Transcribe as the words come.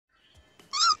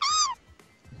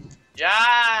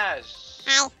Yes!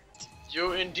 Hi.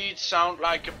 You indeed sound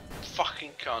like a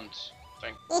fucking cunt.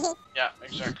 Thank Yeah,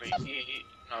 exactly.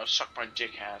 No, suck my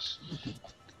dick ass.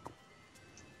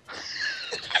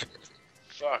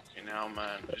 Fucking hell,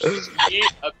 man. Just eat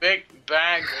a big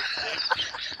bag of dick.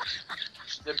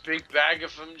 Just a big bag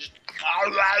of them. Just...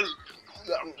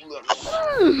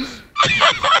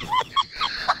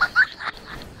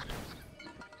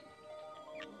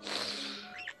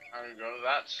 There we go,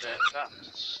 that's it.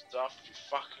 That's the stuff you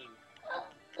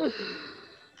fucking...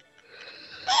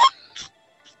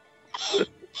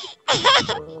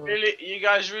 Really? You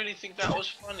guys really think that was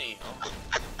funny?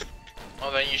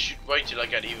 Oh, then you should wait till I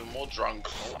get even more drunk.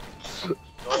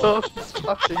 Oh, just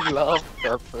fucking laugh,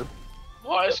 Pepper.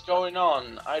 What is going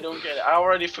on? I don't get it. I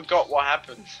already forgot what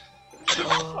happened.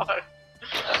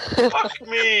 Fuck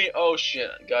me! Oh shit,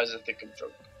 guys, I think I'm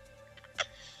drunk.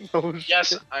 Oh, Yes,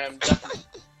 shit. I am definitely.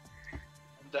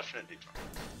 I'm definitely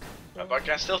drunk. But I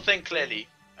can still think clearly.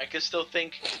 I can still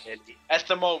think clearly. At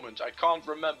the moment, I can't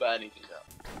remember anything now.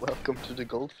 Welcome to the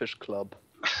Goldfish Club.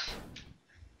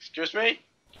 Excuse me?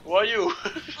 Who are you?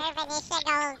 Everybody should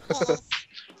go, please.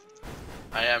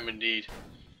 I am indeed.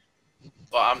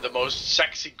 But I'm the most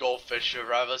sexy goldfish you've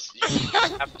ever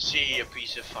see a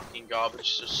piece of fucking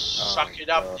garbage. So suck it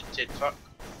up, you tit fuck.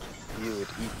 You would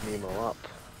eat Nemo up.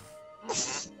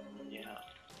 Yeah.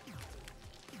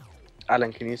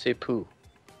 Alan, can you say poo?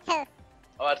 Who?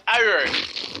 Oh, that's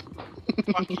Irish.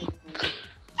 Fucking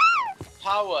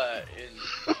power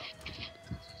is.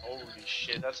 Holy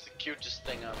shit, that's the cutest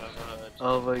thing I've ever heard.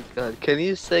 Oh my god, can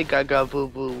you say gaga boo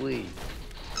boo wee?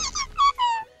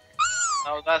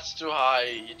 No, that's too high.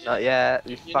 You did. Not yet,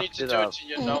 you You need fucked to it do up. it to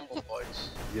your normal voice.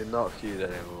 You're not cute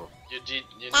anymore. You did.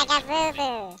 You Gaga need boo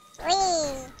boo.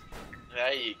 Wee.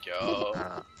 There you go.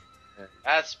 Ah,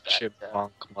 That's better.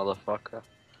 chipmunk motherfucker.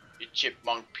 You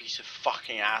chipmunk piece of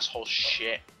fucking asshole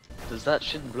shit. Does that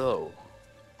shit blow?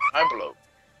 I blow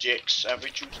dicks every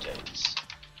Tuesdays.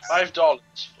 $5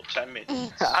 for 10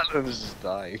 minutes. Alan is just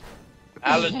dying.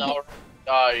 Alan already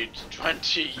died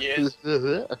 20 years.